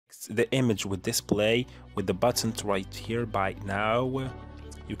the image will display with the button right here by now.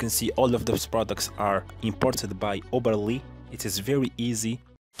 You can see all of those products are imported by Uberly. It is very easy.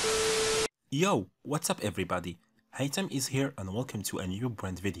 Yo, what's up everybody? Haytham is here and welcome to a new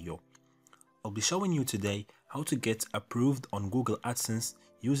brand video. I'll be showing you today how to get approved on Google Adsense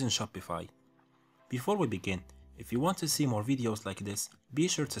using Shopify. Before we begin, if you want to see more videos like this, be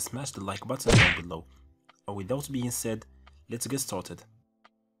sure to smash the like button down below. And with that being said, let's get started.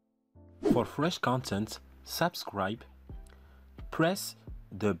 For fresh content, subscribe, press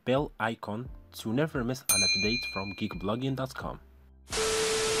the bell icon to never miss an update from GeekBlooging.com.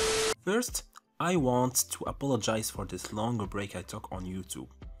 First, I want to apologize for this long break I took on YouTube.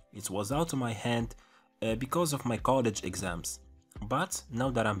 It was out of my hand because of my college exams. But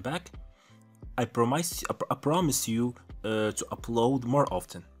now that I'm back, I promise you to upload more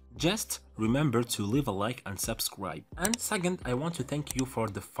often. Just remember to leave a like and subscribe. And second, I want to thank you for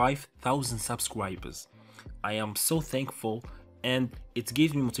the 5,000 subscribers. I am so thankful, and it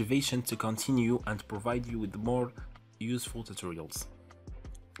gives me motivation to continue and provide you with more useful tutorials.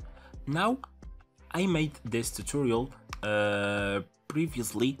 Now, I made this tutorial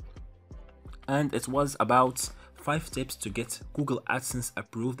previously, and it was about 5 tips to get Google AdSense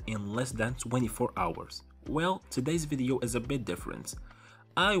approved in less than 24 hours. Well, today's video is a bit different.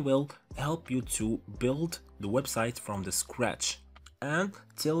 I will help you to build the website from the scratch and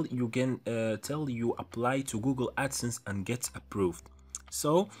till you apply to Google AdSense and get approved.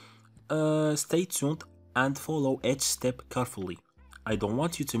 So stay tuned and follow each step carefully. I don't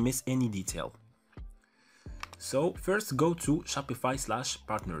want you to miss any detail. So first, go to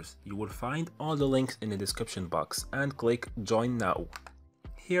Shopify/partners. You will find all the links in the description box and click join now.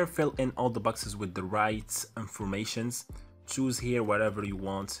 Here, fill in all the boxes with the right informations. Choose here whatever you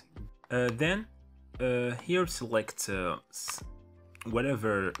want. Then here select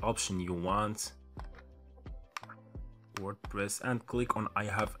whatever option you want, WordPress, and click on I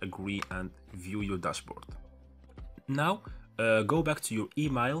have agree and view your dashboard. Now go back to your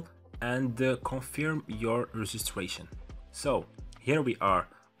email and confirm your registration. So here we are,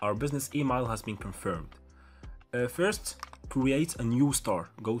 our business email has been confirmed. First, create a new store.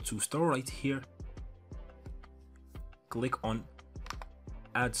 Go to store right here, click on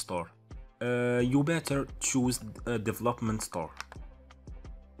add store. You better choose a development store.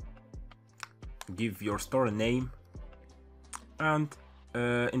 Give your store a name, and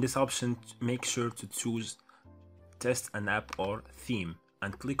in this option make sure to choose test an app or theme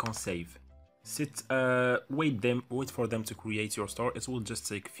and click on save. Wait for them to create your store. It will just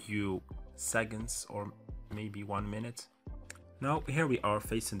take a few seconds or maybe 1 minute. Now here we are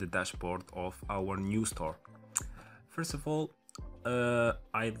facing the dashboard of our new store. First of all,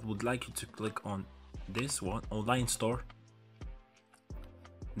 I would like you to click on this one, online store,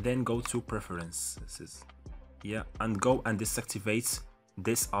 then go to preferences, yeah, and go and deactivate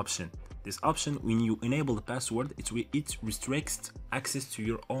this option. This option, when you enable the password, it restricts access to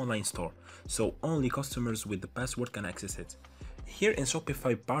your online store, so only customers with the password can access it. Here in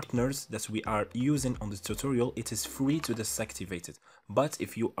Shopify partners that we are using on the tutorial, it is free to deactivate it, but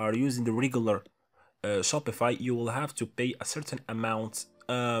if you are using the regular Shopify, you will have to pay a certain amount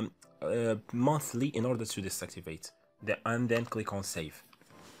monthly in order to deactivate, and then click on save.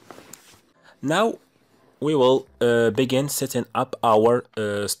 Now we will begin setting up our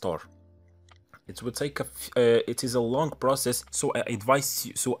store. It will take it is a long process, so I advise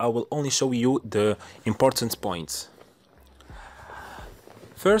you. So I will only show you the important points.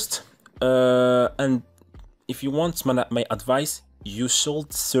 First, and if you want my advice, you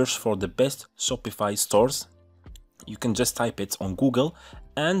should search for the best Shopify stores. You can just type it on Google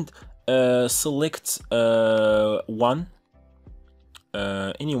and select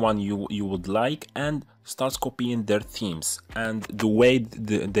anyone you would like, and start copying their themes and the way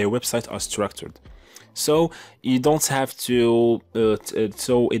their website are structured. So you don't have to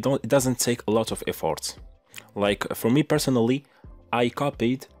it doesn't take a lot of effort. Like for me personally, I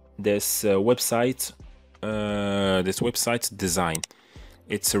copied this website design.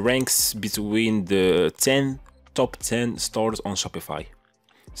 It ranks between the top 10 stores on Shopify.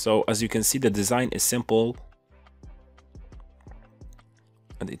 So as you can see, the design is simple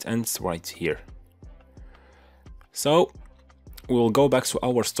and it ends right here. So we will go back to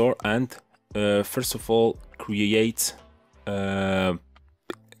our store and first of all create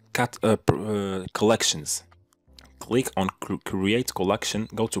collections. Click on create collection,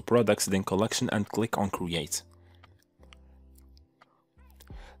 go to products, then collection, and click on create.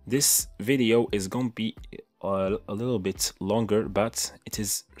 This video is going to be a little bit longer, but it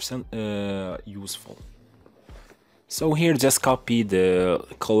is useful. So here just copy the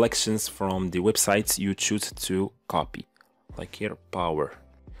collections from the websites you choose to copy, like here power,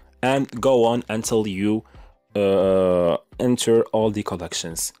 and go on until you enter all the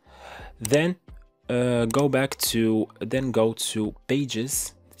collections. Then go to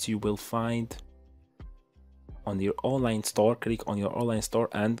pages that you will find on your online store. Click on your online store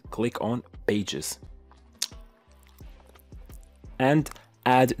and click on pages, and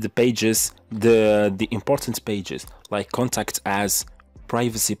add the pages, the important pages like contact as,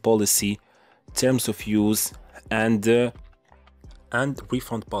 privacy policy, terms of use, and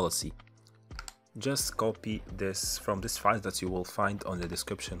refund policy. Just copy this from this file that you will find on the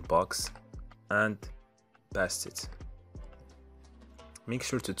description box and paste it. Make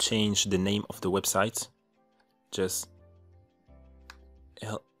sure to change the name of the website. Just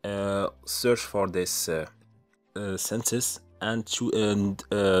search for this sentence and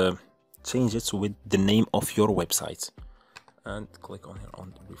change it with the name of your website, and click on here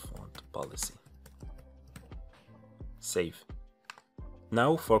on refund policy. Save.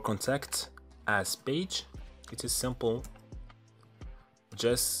 Now for contact as page, it is simple.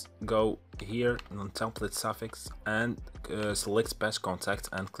 Just go here on template suffix and select page contact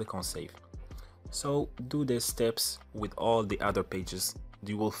and click on save. So do these steps with all the other pages.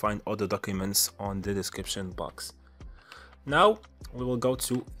 You will find all the documents on the description box. Now we will go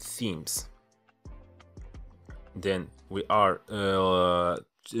to themes. Then we are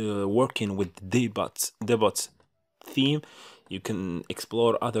working with debot theme. You can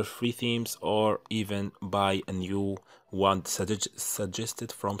explore other free themes or even buy a new one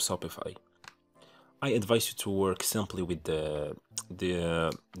suggested from Shopify. I advise you to work simply with the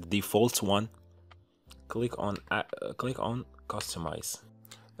default one. Click on customize.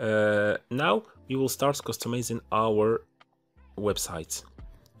 Now we will start customizing our website.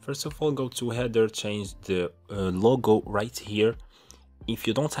 First of all, go to header, change the logo right here. If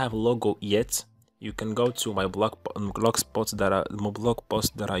you don't have a logo yet, you can go to my blog post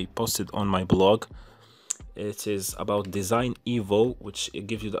that I posted on my blog. It is about Design Evo, which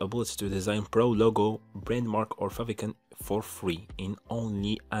gives you the ability to design pro logo, brand mark, or favicon for free in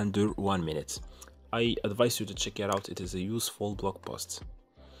only under 1 minute. I advise you to check it out. It is a useful blog post.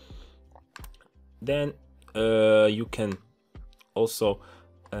 Then you can also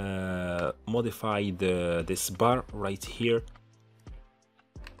modify this bar right here.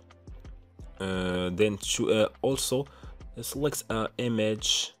 Then also select an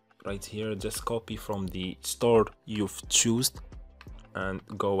image right here. Just copy from the store you've chosen and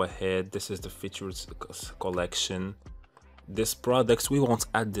go ahead. This is the features collection. This product, we won't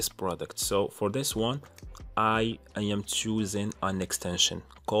add this product, so for this one I am choosing an extension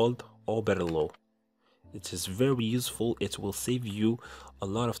called Oberlo. It is very useful. It will save you a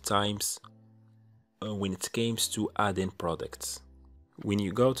lot of times when it comes to adding products. When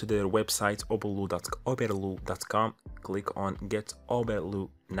you go to their website oberlo.com, click on get Oberlo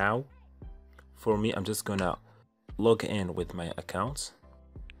now. For me, I'm just gonna log in with my account,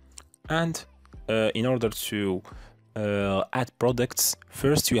 and in order to add products,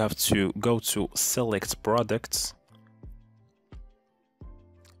 first you have to go to select products.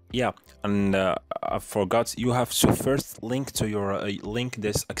 Yeah, and I forgot, you have to first link to your link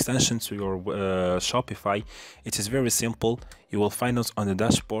this extension to your Shopify. It is very simple. You will find us on the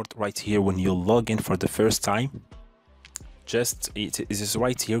dashboard right here when you log in for the first time. Just it is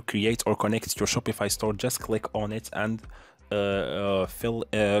right here, create or connect your Shopify store. Just click on it and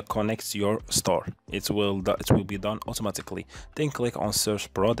connect your store. It will be done automatically. Then click on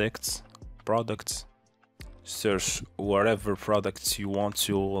search products, search whatever products you want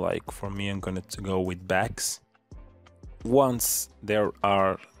to. Like for me, I'm going to go with bags. Once they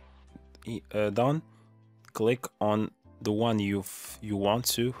are done, click on the one you want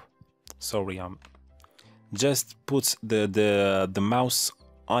to. Sorry, just put the mouse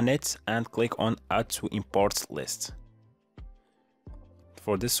on it and click on add to import list.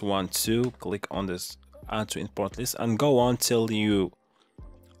 For this one too, click on this add to import list and go on till you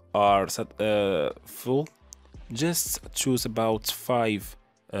are full. Just choose about 5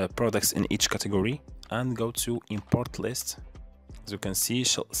 products in each category and go to import list. As you can see,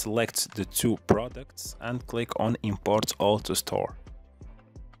 select the 2 products and click on import all to store.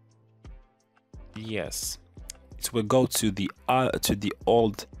 Yes, it will go to the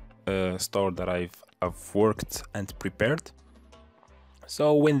old store that I've worked and prepared.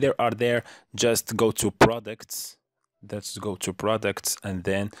 So when they are there, just go to products. Let's go to products and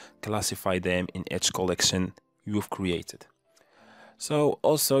then classify them in each collection you've created. So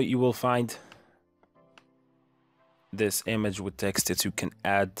also you will find this image with text that you can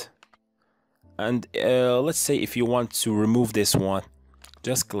add And let's say if you want to remove this one,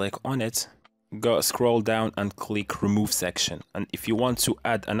 just click on it, go scroll down and click remove section. And if you want to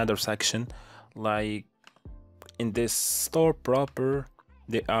add another section, like in this store proper,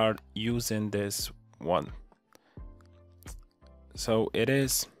 they are using this one. So it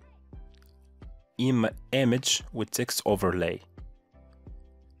is image with text overlay.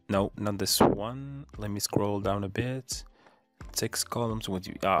 No, not this one. Let me scroll down a bit. Text columns with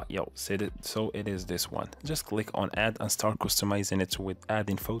you. So it is this one. Just click on add and start customizing it with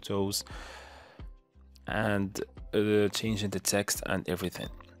adding photos and changing the text and everything.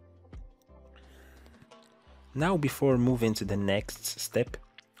 Now, before moving to the next step,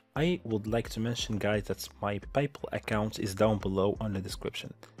 I would like to mention, guys, that my PayPal account is down below on the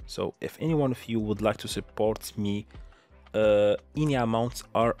description. So if any one of you would like to support me, any amounts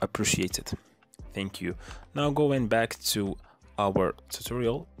are appreciated. Thank you. Now, going back to our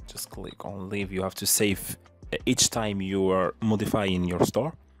tutorial, just click on leave. You have to save each time you are modifying your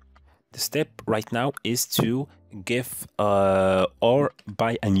store. The step right now is to give or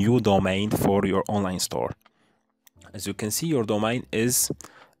buy a new domain for your online store. As you can see, your domain is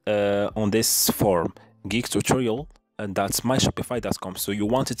on this form, geektutorial.myshopify.com. So you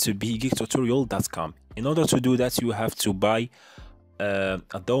want it to be geektutorial.com. In order to do that, you have to buy a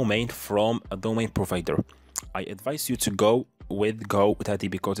domain from a domain provider. I advise you to go with GoDaddy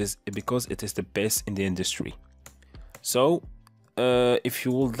because it is the best in the industry. So if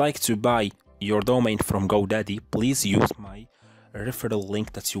you would like to buy your domain from GoDaddy, please use my referral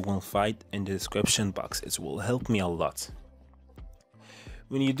link that you will find in the description box. It will help me a lot.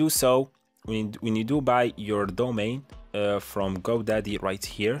 When you do so, when you do buy your domain from GoDaddy right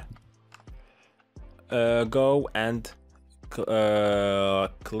here, go and click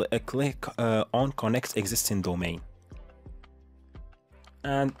on connect existing domain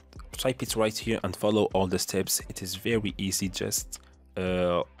and type it right here and follow all the steps. It is very easy. Just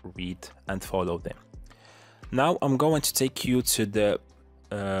read and follow them. Now I'm going to take you to the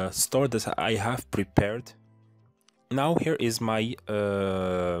store that I have prepared. Now here is my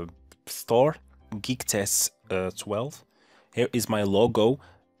store, GeekTest 12. Here is my logo.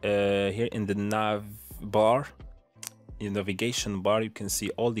 Here in the nav bar, in the navigation bar, you can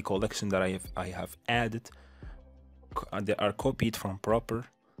see all the collection that I have added. They are copied from proper.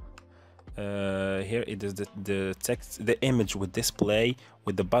 Here it is the text, the image with display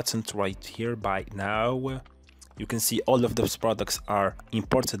with the buttons right here. By now you can see all of those products are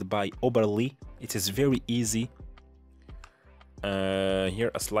imported by Oberly. It is very easy.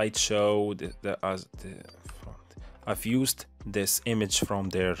 Here a slideshow. I've used this image from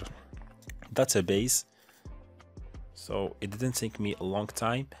their database, so it didn't take me a long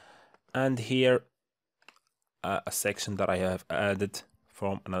time. And here a section that I have added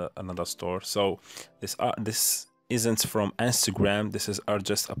from another store. So this isn't from Instagram. This are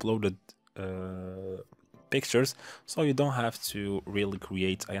just uploaded pictures, so you don't have to really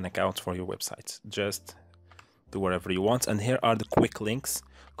create an account for your website. Just do whatever you want. And here are the quick links: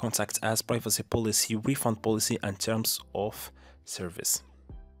 contact us, privacy policy, refund policy, and terms of service.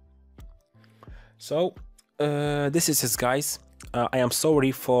 So this is it, guys. I am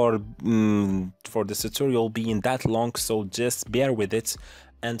sorry for this tutorial being that long, so just bear with it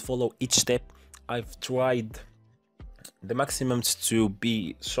and follow each step. I've tried the maximum to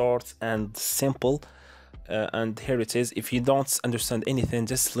be short and simple, and here it is. If you don't understand anything,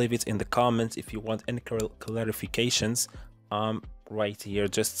 just leave it in the comments. If you want any clarifications, right here,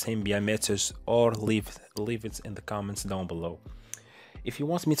 just send me a message or leave it in the comments down below. If you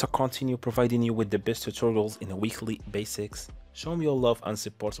want me to continue providing you with the best tutorials in a weekly basis, show me your love and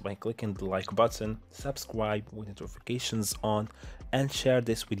support by clicking the like button, subscribe with notifications on, and share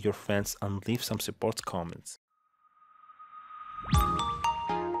this with your friends and leave some support comments.